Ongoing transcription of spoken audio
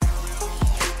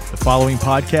following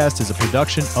podcast is a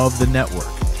production of the network.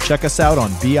 Check us out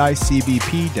on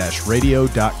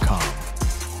bicbp-radio.com.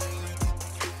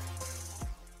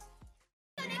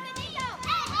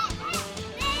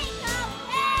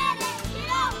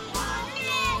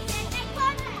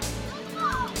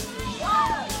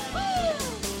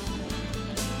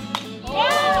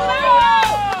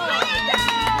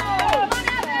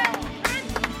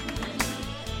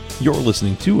 You're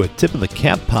listening to a Tip of the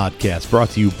Cap podcast brought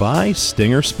to you by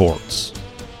Stinger Sports.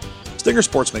 Stinger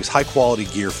Sports makes high-quality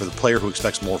gear for the player who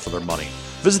expects more for their money.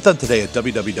 Visit them today at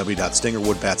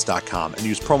www.stingerwoodbats.com and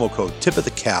use promo code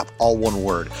TIPOFTHECAP, all one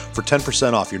word, for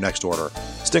 10% off your next order.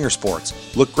 Stinger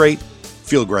Sports. Look great,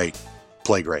 feel great,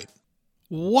 play great.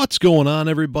 What's going on,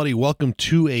 everybody? Welcome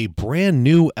to a brand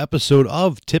new episode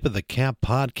of Tip of the Cap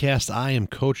podcast. I am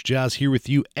Coach Jazz here with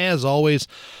you, as always.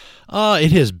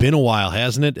 It has been a while,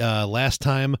 hasn't it? Last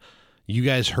time you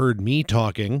guys heard me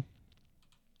talking,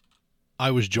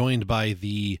 I was joined by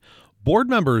the board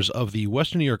members of the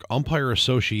Western New York Umpire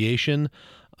Association.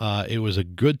 It was a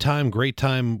good time, great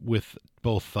time with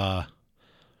both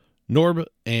Norb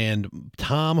and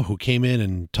Tom, who came in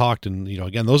and talked. And,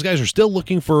 again, those guys are still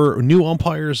looking for new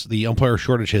umpires. The umpire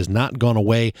shortage has not gone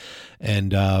away.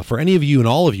 And for any of you and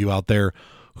all of you out there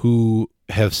who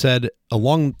have said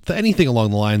anything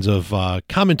along the lines of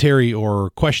commentary or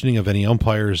questioning of any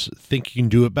umpires, think you can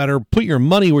do it better, put your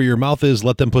money where your mouth is,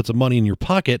 let them put some money in your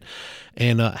pocket,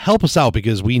 and help us out,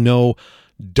 because we know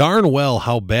darn well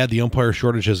how bad the umpire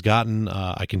shortage has gotten.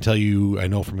 I can tell you, I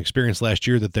know from experience last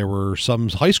year, that there were some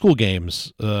high school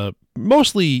games,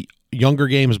 mostly younger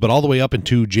games, but all the way up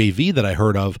into JV that I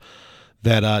heard of,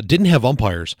 that didn't have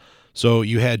umpires. So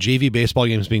you had JV baseball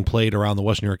games being played around the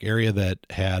Western New York area that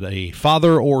had a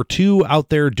father or two out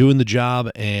there doing the job,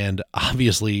 and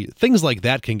obviously things like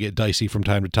that can get dicey from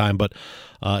time to time, but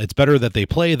it's better that they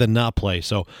play than not play.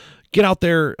 So get out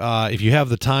there if you have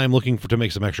the time, looking to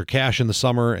make some extra cash in the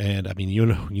summer. And I mean, you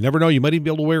never know, you might even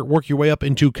be able to work your way up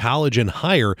into college and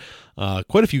higher.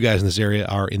 Quite a few guys in this area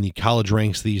are in the college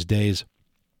ranks these days.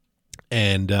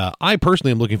 And I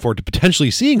personally am looking forward to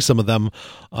potentially seeing some of them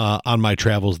on my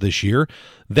travels this year.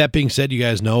 That being said, you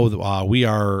guys know we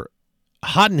are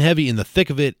hot and heavy in the thick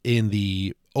of it in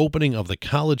the opening of the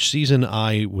college season.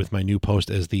 I, with my new post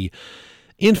as the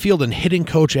infield and hitting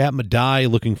coach at Medaille,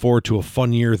 looking forward to a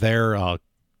fun year there.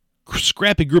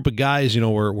 Scrappy group of guys.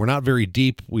 We're not very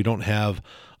deep. We don't have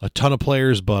a ton of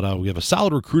players, but we have a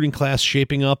solid recruiting class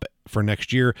shaping up for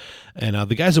next year. And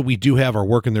the guys that we do have are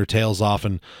working their tails off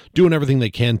and doing everything they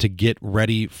can to get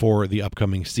ready for the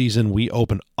upcoming season. We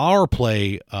open our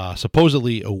play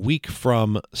supposedly a week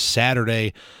from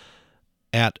Saturday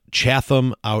at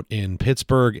Chatham out in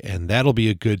Pittsburgh, and that'll be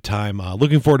a good time.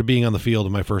 Looking forward to being on the field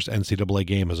in my first NCAA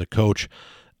game as a coach.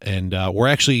 And we're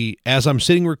actually, as I'm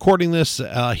sitting recording this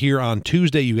here on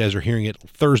Tuesday, you guys are hearing it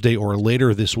Thursday or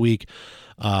later this week,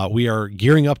 we are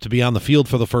gearing up to be on the field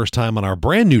for the first time on our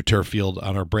brand new turf field,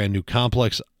 on our brand new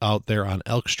complex out there on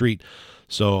Elk Street.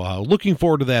 So looking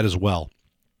forward to that as well.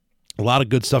 A lot of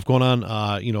good stuff going on.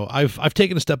 I've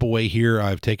taken a step away here.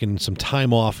 I've taken some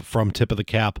time off from Tip of the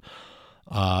Cap.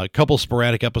 A couple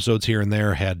sporadic episodes here and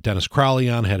there. Had Dennis Crowley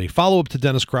on, had a follow-up to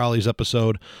Dennis Crowley's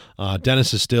episode.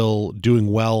 Dennis is still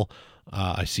doing well.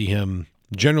 I see him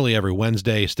generally every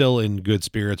Wednesday, still in good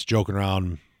spirits, joking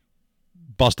around,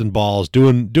 busting balls,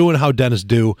 doing how Dennis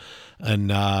do. And,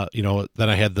 then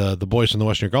I had the boys from the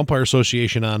Western New York Umpire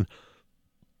Association on.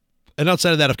 And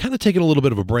outside of that, I've kind of taken a little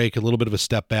bit of a break, a little bit of a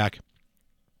step back,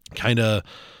 kind of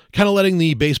letting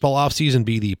the baseball offseason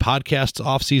be the podcast's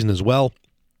offseason as well.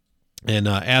 And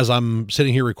as I'm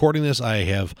sitting here recording this, I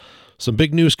have some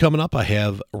big news coming up. I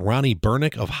have Ronnie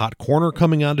Burnick of Hot Corner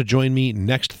coming on to join me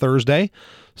next Thursday,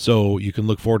 so you can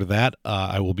look forward to that.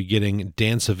 I will be getting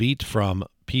Dan Savit from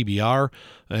PBR,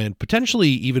 and potentially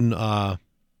even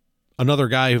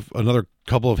another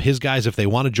couple of his guys, if they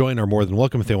want to join, are more than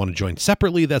welcome. If they want to join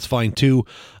separately, that's fine too.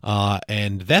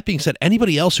 And that being said,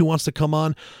 anybody else who wants to come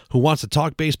on, who wants to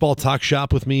talk baseball, talk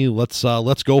shop with me, let's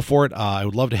go for it. I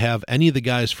would love to have any of the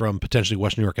guys from potentially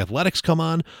Western New York Athletics come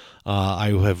on.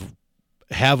 I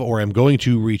have or am going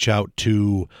to reach out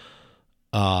to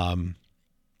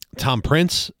Tom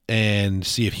Prince and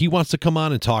see if he wants to come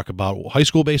on and talk about high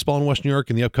school baseball in Western New York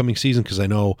in the upcoming season, because I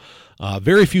know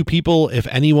very few people, if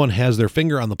anyone, has their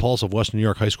finger on the pulse of Western New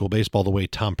York high school baseball the way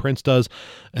Tom Prince does.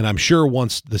 And I'm sure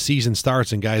once the season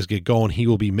starts and guys get going, he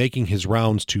will be making his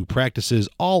rounds to practices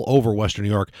all over Western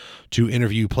New York to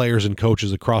interview players and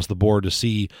coaches across the board to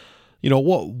see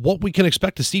what we can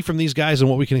expect to see from these guys and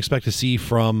what we can expect to see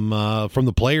from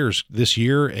the players this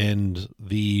year, and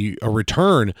a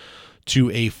return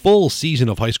to a full season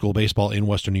of high school baseball in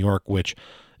Western New York, which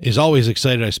is always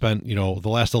excited. I spent, the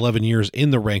last 11 years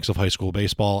in the ranks of high school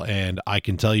baseball, and I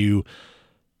can tell you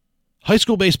high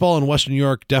school baseball in Western New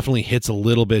York definitely hits a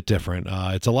little bit different.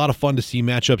 It's a lot of fun to see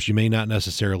matchups you may not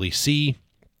necessarily see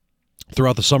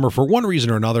throughout the summer for one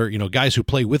reason or another. Guys who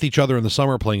play with each other in the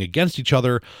summer playing against each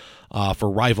other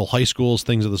for rival high schools,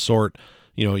 things of the sort.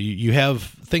 You have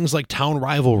things like town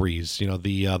rivalries.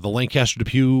 The Lancaster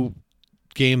Depew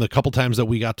game, the couple times that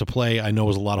we got to play, I know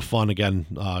was a lot of fun. Again,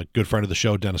 good friend of the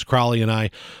show, Dennis Crowley, and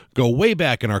I go way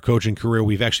back in our coaching career.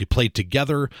 We've actually played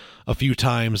together a few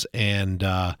times, and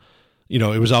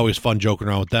it was always fun joking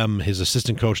around with them. His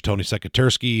assistant coach, Tony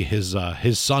Sekatursky,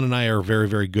 his son and I are very,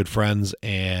 very good friends,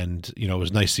 and it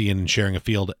was nice seeing and sharing a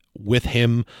field with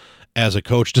him as a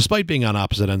coach, despite being on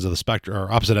opposite ends of the spectrum,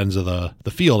 or opposite ends of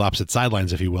the field, opposite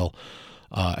sidelines, if you will.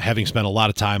 Having spent a lot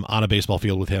of time on a baseball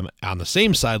field with him on the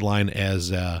same sideline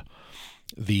as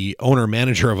the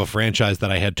owner-manager of a franchise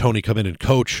that I had Tony come in and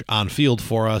coach on field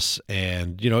for us.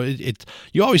 And,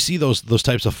 you always see those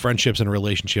types of friendships and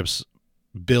relationships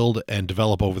build and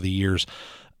develop over the years.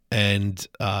 And,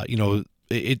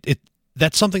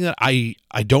 that's something that I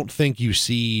don't think you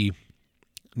see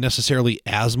necessarily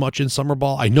as much in summer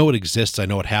ball. I know it exists. I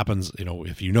know it happens.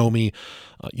 If you know me,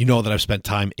 you know that I've spent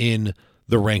time in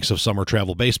the ranks of summer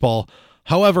travel baseball.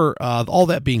 However, all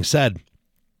that being said,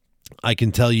 I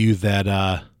can tell you that,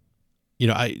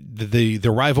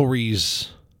 the rivalries,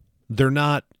 they're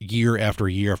not year after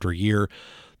year after year.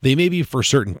 They may be for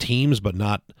certain teams, but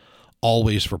not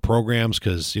always for programs,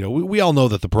 because, we all know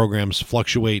that the programs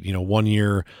fluctuate. One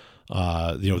year,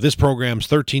 this program's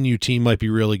 13U team might be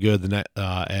really good,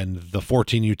 and the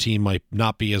 14U team might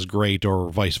not be as great, or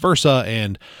vice versa.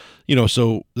 And,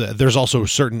 so there's also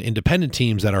certain independent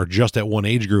teams that are just at one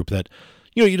age group that,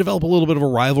 you develop a little bit of a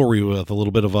rivalry with, a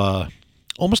little bit of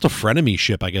almost a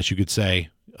frenemyship, I guess you could say.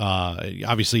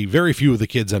 Obviously, very few of the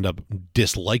kids end up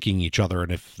disliking each other,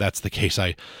 and if that's the case,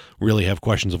 I really have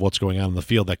questions of what's going on in the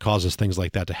field that causes things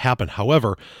like that to happen.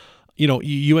 However,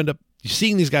 you end up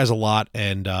seeing these guys a lot,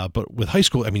 and but with high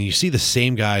school, you see the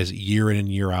same guys year in and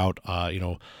year out.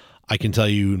 I can tell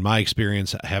you, in my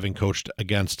experience, having coached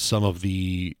against some of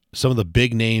the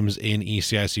big names in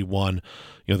ECIC 1,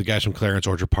 the guys from Clarence,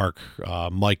 Orchard Park,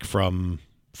 Mike from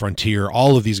Frontier,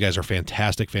 all of these guys are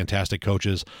fantastic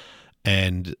coaches.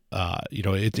 And,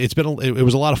 it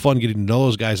was a lot of fun getting to know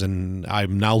those guys, and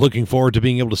I'm now looking forward to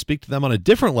being able to speak to them on a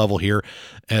different level here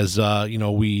as,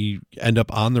 we end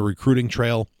up on the recruiting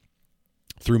trail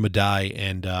through Medaille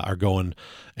and are going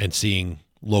and seeing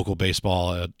local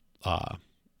baseball,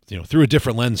 through a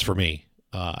different lens for me.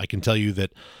 I can tell you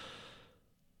that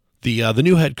the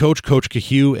new head coach, Coach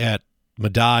Cahew at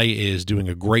Medaille, is doing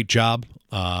a great job.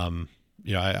 I'm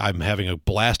having a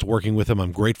blast working with him.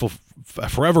 I'm grateful,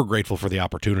 forever grateful for the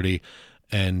opportunity,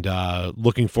 and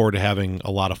looking forward to having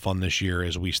a lot of fun this year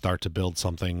as we start to build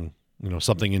something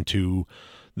into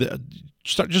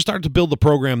start to build the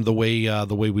program the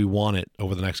way we want it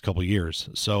over the next couple of years.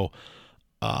 So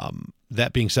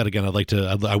that being said, again,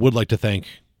 I would like to thank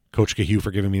Coach Cahew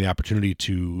for giving me the opportunity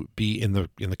to be in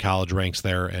the college ranks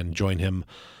there and join him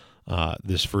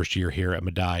this first year here at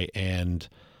Medaille. And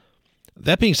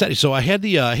that being said, so I had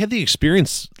the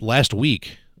experience last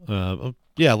week.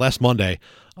 Last Monday.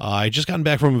 I just gotten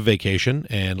back from a vacation,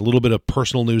 and a little bit of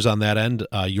personal news on that end.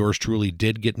 Yours truly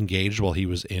did get engaged while he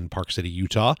was in Park City,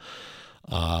 Utah.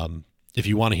 If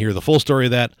you want to hear the full story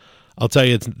of that, I'll tell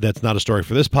you that's not a story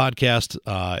for this podcast.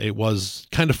 It was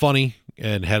kind of funny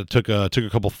and took a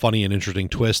couple funny and interesting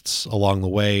twists along the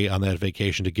way on that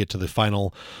vacation to get to the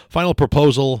final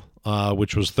proposal,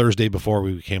 which was Thursday before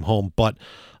we came home. But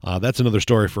that's another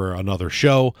story for another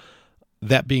show.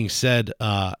 That being said,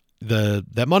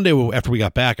 that Monday after we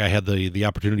got back, I had the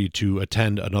opportunity to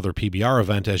attend another PBR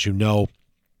event. As you know,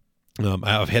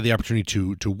 I've had the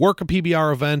opportunity to work a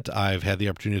PBR event. I've had the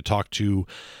opportunity to talk to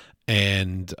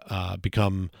and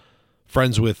become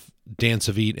friends with Dan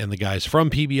Savit and the guys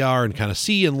from PBR, and kind of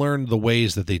see and learn the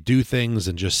ways that they do things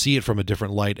and just see it from a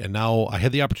different light. And now I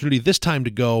had the opportunity this time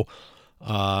to go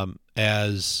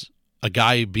as a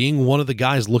guy, being one of the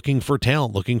guys looking for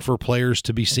talent, looking for players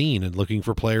to be seen, and looking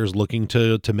for players looking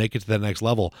to make it to that next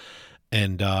level.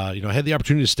 And I had the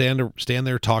opportunity to stand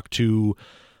there, talk to,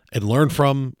 and learn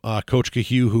from Coach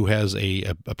Cahew, who has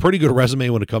a pretty good resume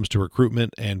when it comes to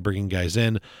recruitment and bringing guys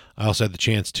in. I also had the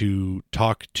chance to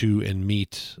talk to and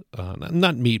meet,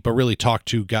 not meet, but really talk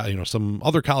to guys, some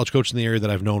other college coaches in the area that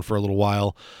I've known for a little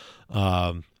while.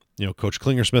 Coach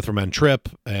Klingersmith from N-Trip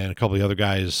and a couple of the other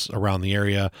guys around the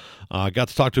area. Got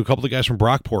to talk to a couple of the guys from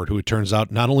Brockport, who it turns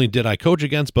out not only did I coach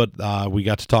against, but we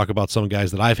got to talk about some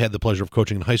guys that I've had the pleasure of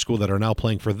coaching in high school that are now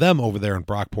playing for them over there in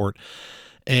Brockport.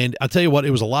 And I'll tell you what,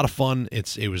 it was a lot of fun.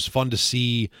 It was fun to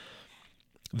see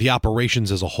the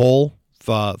operations as a whole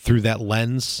through that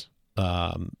lens,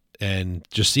 and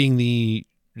just seeing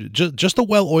just the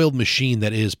well-oiled machine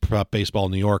that is prep baseball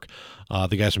in New York.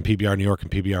 The guys from PBR New York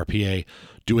and PBR PA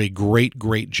do a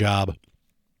great job.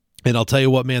 And I'll tell you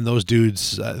what, man, those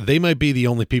dudes, they might be the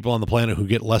only people on the planet who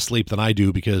get less sleep than I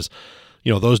do, because,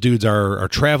 those dudes are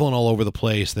traveling all over the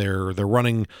place. They're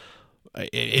running.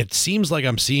 It seems like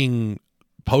I'm seeing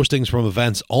postings from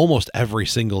events almost every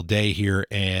single day here.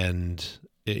 And,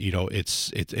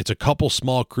 it's a couple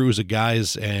small crews of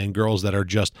guys and girls that are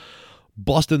just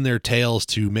busting their tails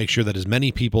to make sure that as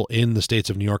many people in the states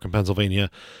of New York and Pennsylvania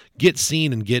get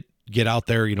seen and get out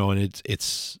there, and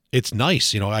it's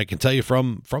nice. I can tell you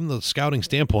from the scouting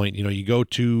standpoint, you go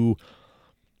to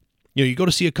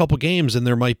see a couple games and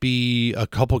there might be a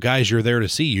couple guys you're there to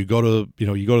see. You go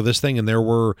to this thing and there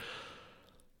were,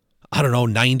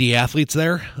 90 athletes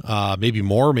there, maybe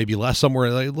more, maybe less,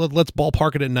 somewhere. Let's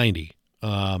ballpark it at 90.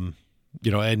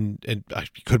 And it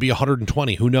could be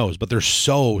 120, who knows, but there's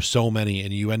so many,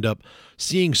 and you end up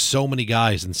seeing so many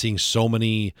guys and seeing so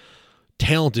many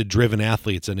talented, driven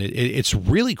athletes. And it's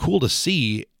really cool to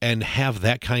see and have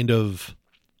that kind of,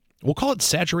 we'll call it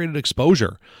saturated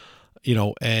exposure,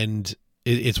 and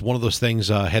it's one of those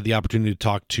things. I had the opportunity to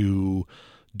talk to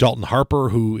Dalton Harper,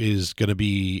 who is going to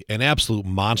be an absolute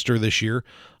monster this year.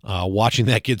 Watching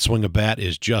that kid swing a bat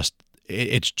is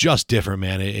it's just different,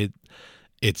 man.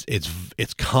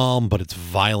 It's calm, but it's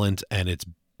violent, and it's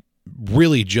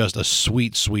really just a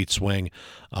sweet swing,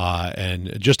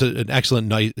 and just an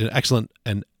excellent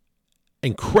and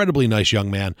incredibly nice young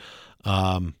man,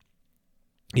 and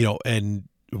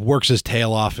works his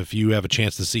tail off. If you have a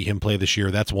chance to see him play this year,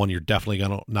 that's one you're definitely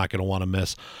not going to want to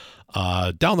miss.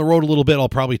 Down the road a little bit, I'll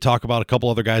probably talk about a couple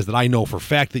other guys that I know for a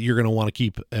fact that you're going to want to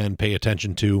keep and pay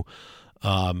attention to.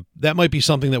 That might be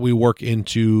something that we work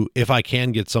into if I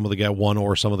can get some of the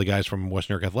guys from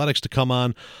Western New York Athletics to come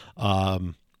on.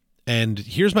 And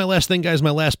here's my last thing, guys,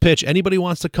 my last pitch. Anybody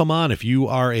wants to come on, if you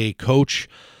are a coach,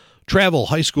 travel,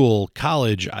 high school,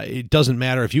 college, it doesn't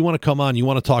matter. If you want to come on, you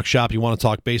want to talk shop, you want to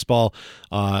talk baseball.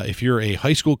 If you're a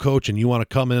high school coach and you want to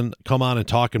come on and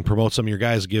talk and promote some of your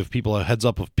guys, give people a heads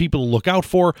up of people to look out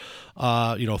for,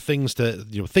 things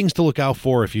to look out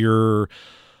for. If you're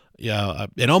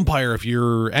an umpire, if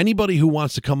you're anybody who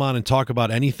wants to come on and talk about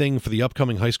anything for the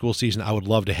upcoming high school season, I would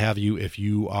love to have you. If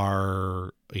you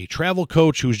are a travel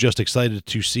coach who's just excited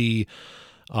to see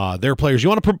their players, you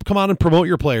want to come on and promote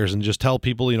your players and just tell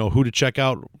people, who to check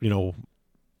out,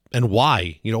 and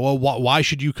why, why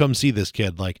should you come see this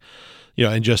kid?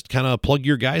 And just kind of plug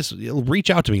your guys,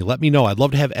 reach out to me, let me know. I'd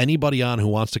love to have anybody on who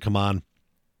wants to come on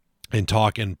and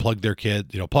talk and plug their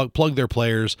kid, plug their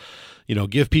players,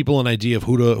 give people an idea of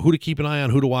who to keep an eye on,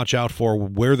 who to watch out for,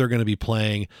 where they're going to be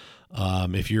playing.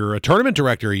 If you're a tournament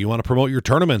director, you want to promote your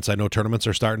tournaments. I know tournaments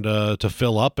are starting to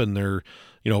fill up, and they're,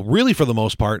 really for the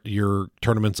most part, your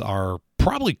tournaments are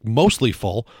probably mostly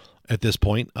full at this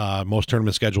point. Most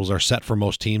tournament schedules are set for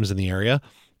most teams in the area.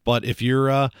 But if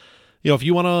you're, if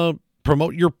you want to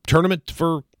promote your tournament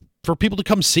for people to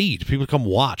come see, people to come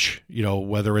watch,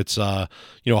 whether it's, a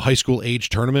high school age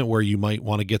tournament where you might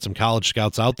want to get some college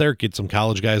scouts out there, get some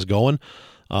college guys going,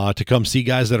 to come see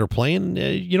guys that are playing,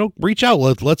 reach out.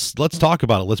 Let's talk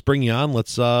about it. Let's bring you on.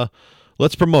 Let's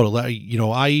promote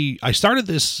it. I started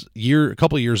this a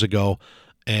couple of years ago,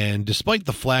 and despite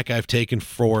the flack I've taken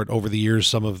for it over the years,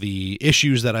 some of the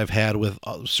issues that I've had with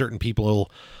certain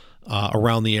people,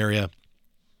 around the area,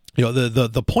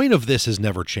 the point of this has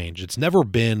never changed. It's never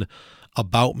been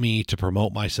about me to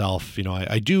promote myself.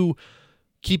 I do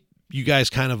keep you guys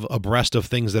kind of abreast of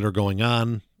things that are going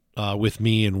on with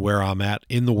me and where I'm at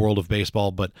in the world of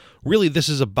baseball. But really, this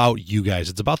is about you guys.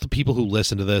 It's about the people who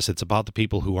listen to this. It's about the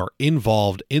people who are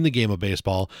involved in the game of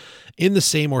baseball in the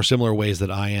same or similar ways that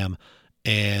I am.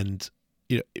 And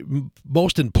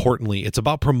most importantly, it's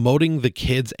about promoting the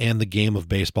kids and the game of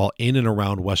baseball in and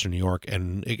around Western New York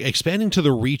and expanding to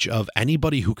the reach of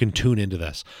anybody who can tune into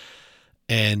this.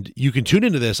 And you can tune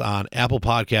into this on Apple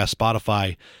Podcasts,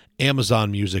 Spotify,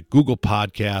 Amazon Music, Google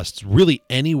Podcasts, really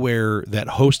anywhere that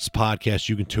hosts podcasts,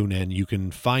 you can tune in. You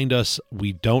can find us.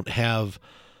 We don't have,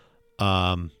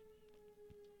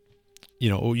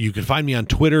 you can find me on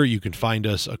Twitter. You can find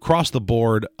us across the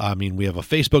board. I mean, we have a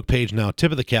Facebook page now,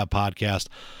 Tip of the Cap Podcast.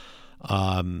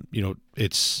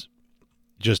 It's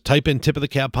just type in Tip of the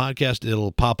Cap Podcast.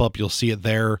 It'll pop up. You'll see it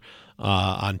there.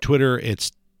 On Twitter,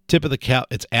 it's Tip of the Cap.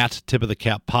 It's at Tip of the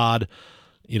Cap Pod.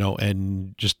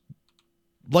 And just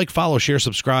like, follow, share,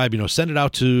 subscribe. Send it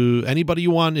out to anybody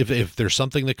you want. If there's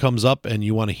something that comes up and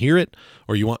you want to hear it,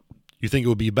 or you think it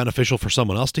would be beneficial for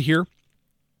someone else to hear,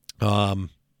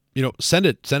 send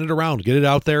it around, get it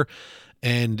out there.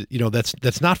 And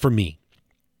that's not for me.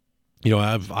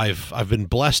 I've been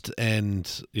blessed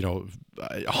and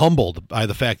humbled by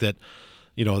the fact that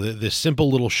this simple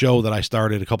little show that I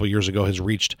started a couple years ago has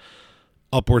reached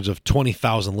upwards of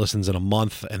 20,000 listens in a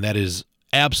month, and that is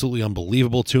absolutely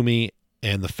unbelievable to me.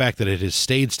 And the fact that it has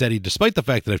stayed steady, despite the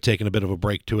fact that I've taken a bit of a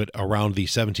break to it, around the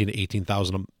 17,000 to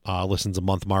 18,000 listens a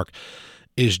month mark,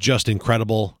 is just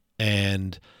incredible.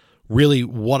 And really,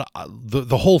 what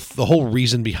the whole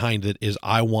reason behind it is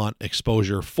I want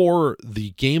exposure for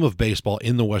the game of baseball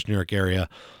in the West New York area,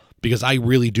 because I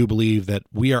really do believe that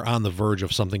we are on the verge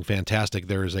of something fantastic.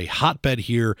 There is a hotbed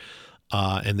here,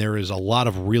 and there is a lot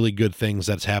of really good things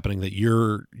that's happening that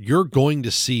you're going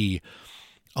to see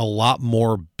a lot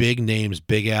more big names,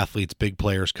 big athletes, big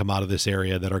players come out of this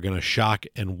area that are going to shock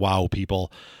and wow people.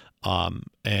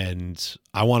 And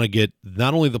I want to get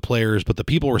not only the players, but the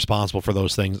people responsible for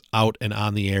those things out and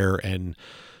on the air, and,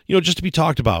 just to be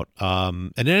talked about.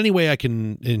 And in any way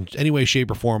in any way,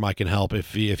 shape or form, I can help.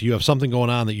 If you have something going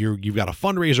on that you've got a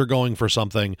fundraiser going for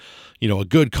something, a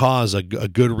good cause, a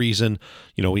good reason,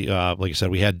 we, like I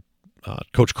said, we had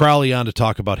Coach Crowley on to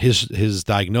talk about his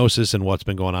diagnosis and what's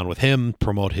been going on with him,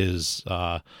 promote his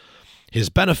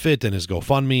benefit and his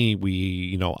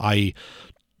GoFundMe. I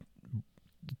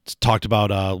talked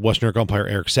about West New York umpire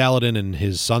Eric Saladin and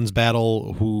his son's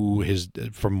battle, who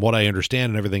from what I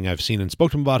understand and everything I've seen and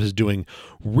spoke to him about, is doing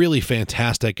really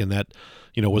fantastic, and that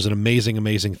was an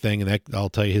amazing thing. And that, I'll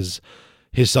tell you,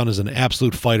 his son is an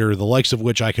absolute fighter, the likes of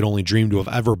which I could only dream to have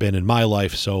ever been in my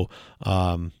life. So,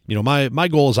 my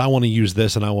goal is I want to use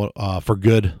this, and I want for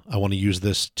good. I want to use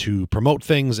this to promote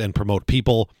things and promote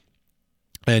people,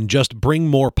 and just bring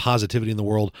more positivity in the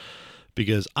world,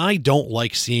 because I don't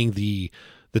like seeing the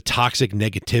toxic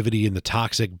negativity and the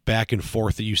toxic back and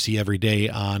forth that you see every day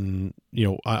on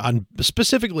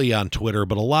specifically on Twitter,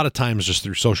 but a lot of times just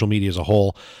through social media as a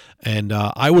whole. And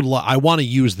I want to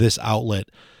use this outlet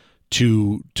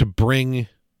to bring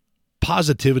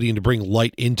positivity and to bring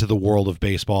light into the world of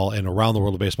baseball and around the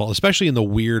world of baseball, especially in the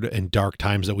weird and dark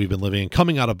times that we've been living in,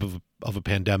 coming out of a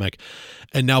pandemic,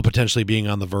 and now potentially being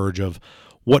on the verge of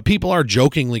what people are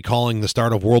jokingly calling the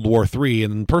start of World War III.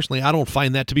 And personally, I don't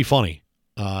find that to be funny.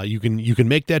 You can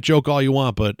make that joke all you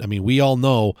want, but I mean, we all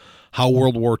know how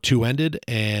World War II ended,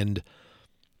 and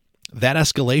that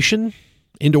escalation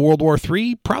into World War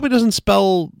III probably doesn't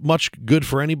spell much good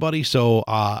for anybody. So,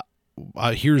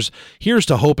 here's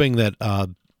to hoping that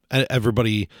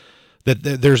everybody, that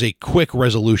there's a quick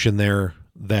resolution there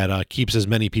that keeps as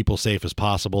many people safe as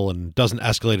possible and doesn't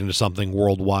escalate into something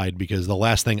worldwide, because the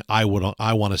last thing I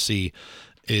want to see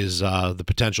is the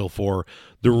potential for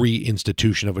the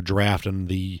reinstitution of a draft and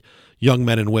the young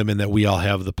men and women that we all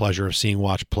have the pleasure of seeing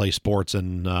watch play sports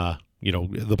and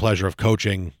the pleasure of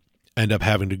coaching end up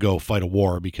having to go fight a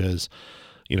war, because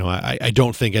I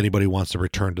don't think anybody wants to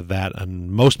return to that.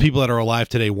 And most people that are alive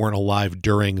today weren't alive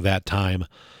during that time,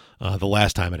 the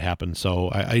last time it happened. So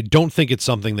I don't think it's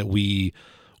something that we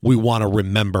want to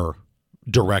remember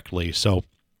directly. So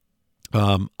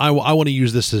I want to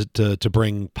use this to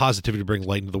bring positivity, to bring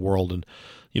light into the world, and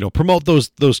promote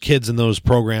those kids and those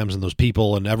programs and those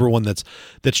people and everyone that's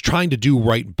trying to do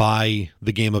right by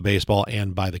the game of baseball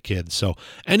and by the kids. So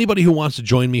anybody who wants to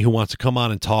join me, who wants to come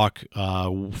on and talk,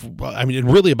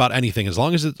 really about anything, as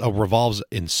long as it revolves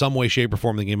in some way, shape, or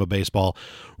form in the game of baseball,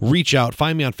 reach out.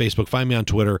 Find me on Facebook. Find me on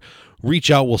Twitter.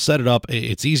 Reach out. We'll set it up.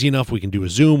 It's easy enough. We can do a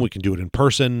Zoom. We can do it in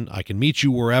person. I can meet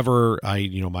you wherever.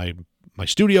 My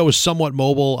studio is somewhat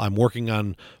mobile. I'm working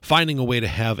on finding a way to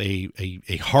have a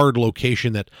hard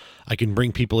location that I can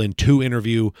bring people in to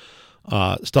interview,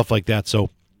 stuff like that. So,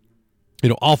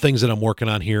 all things that I'm working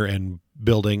on here and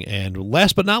building. And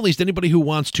last but not least, anybody who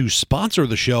wants to sponsor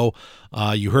the show,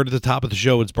 you heard at the top of the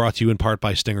show, it's brought to you in part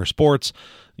by Stinger Sports.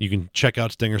 You can check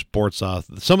out Stinger Sports.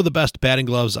 Some of the best batting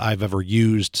gloves I've ever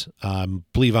used.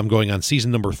 Believe I'm going on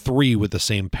season number 3 with the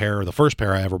same pair, the first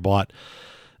pair I ever bought,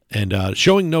 and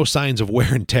showing no signs of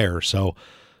wear and tear. So,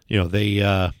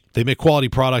 they make quality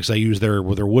products. I use their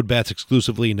wood bats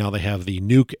exclusively. Now they have the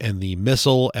Nuke and the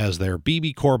Missile as their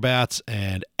BB core bats,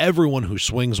 and everyone who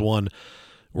swings one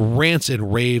rants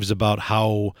and raves about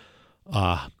how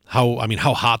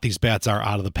hot these bats are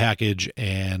out of the package.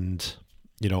 And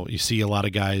you see a lot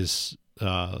of guys.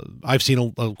 I've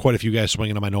seen quite a few guys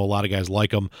swinging them. I know a lot of guys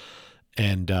like them,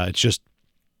 and it's just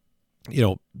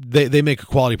they make a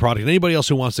quality product. And anybody else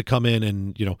who wants to come in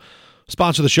and,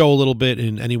 sponsor the show a little bit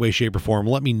in any way, shape, or form,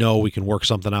 let me know. We can work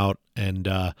something out. And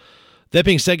that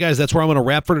being said, guys, that's where I'm going to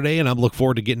wrap for today. And I'm looking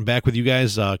forward to getting back with you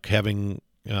guys, having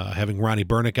Ronnie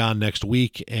Burnick on next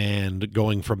week and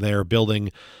going from there,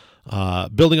 building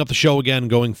up the show again,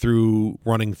 running through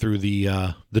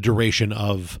the duration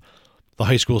of the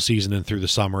high school season and through the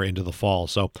summer into the fall.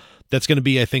 So that's going to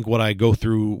be, I think, what I go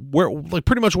through,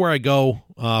 pretty much where I go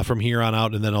from here on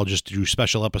out, and then I'll just do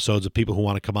special episodes of people who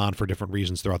want to come on for different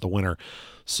reasons throughout the winter.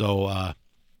 So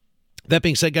that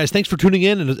being said, guys, thanks for tuning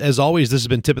in. And as always, this has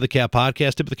been Tip of the Cap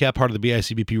Podcast. Tip of the Cap, part of the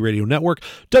BICBP Radio Network,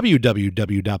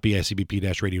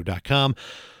 www.bicbp-radio.com.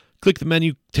 Click the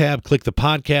menu tab, click the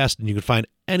podcast, and you can find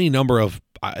any number of,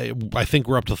 I think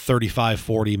we're up to 35,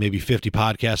 40, maybe 50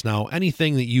 podcasts now.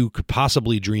 Anything that you could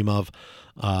possibly dream of,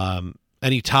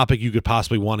 any topic you could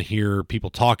possibly want to hear people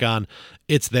talk on,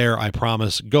 it's there, I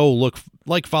promise. Go look,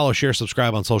 follow, share,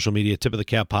 subscribe on social media, Tip of the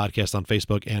Cap Podcast on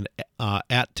Facebook, and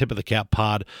at Tip of the Cap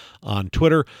Pod on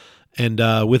Twitter. And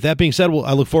with that being said,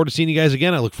 I look forward to seeing you guys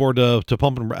again. I look forward to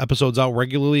pumping episodes out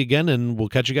regularly again, and we'll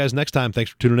catch you guys next time. Thanks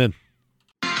for tuning in.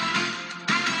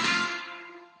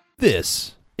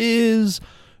 This is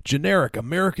Generic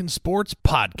American Sports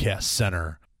Podcast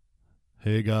Center.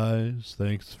 Hey guys,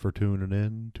 thanks for tuning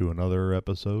in to another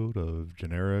episode of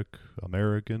Generic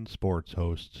American Sports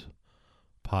Host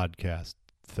podcast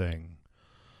thing.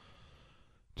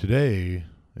 Today,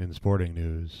 in sporting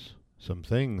news, some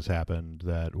things happened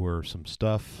that were some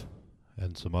stuff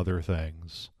and some other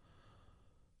things.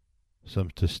 Some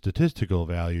statistical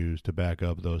values to back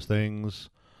up those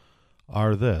things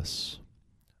are this.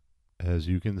 As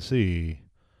you can see,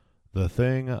 the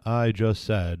thing I just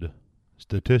said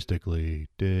statistically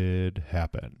did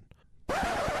happen.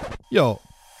 Yo,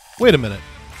 wait a minute.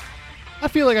 I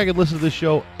feel like I could listen to this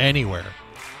show anywhere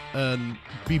and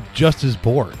be just as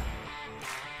bored.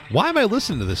 Why am I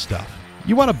listening to this stuff?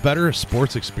 You want a better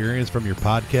sports experience from your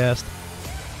podcast?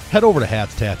 Head over to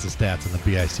Hats, Tats, and Stats on the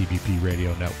BICBP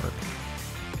Radio Network.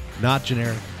 Not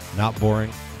generic, not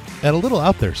boring, and a little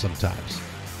out there sometimes.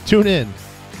 Tune in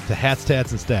to Hats,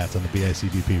 Tats, and Stats on the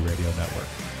BICBP Radio Network.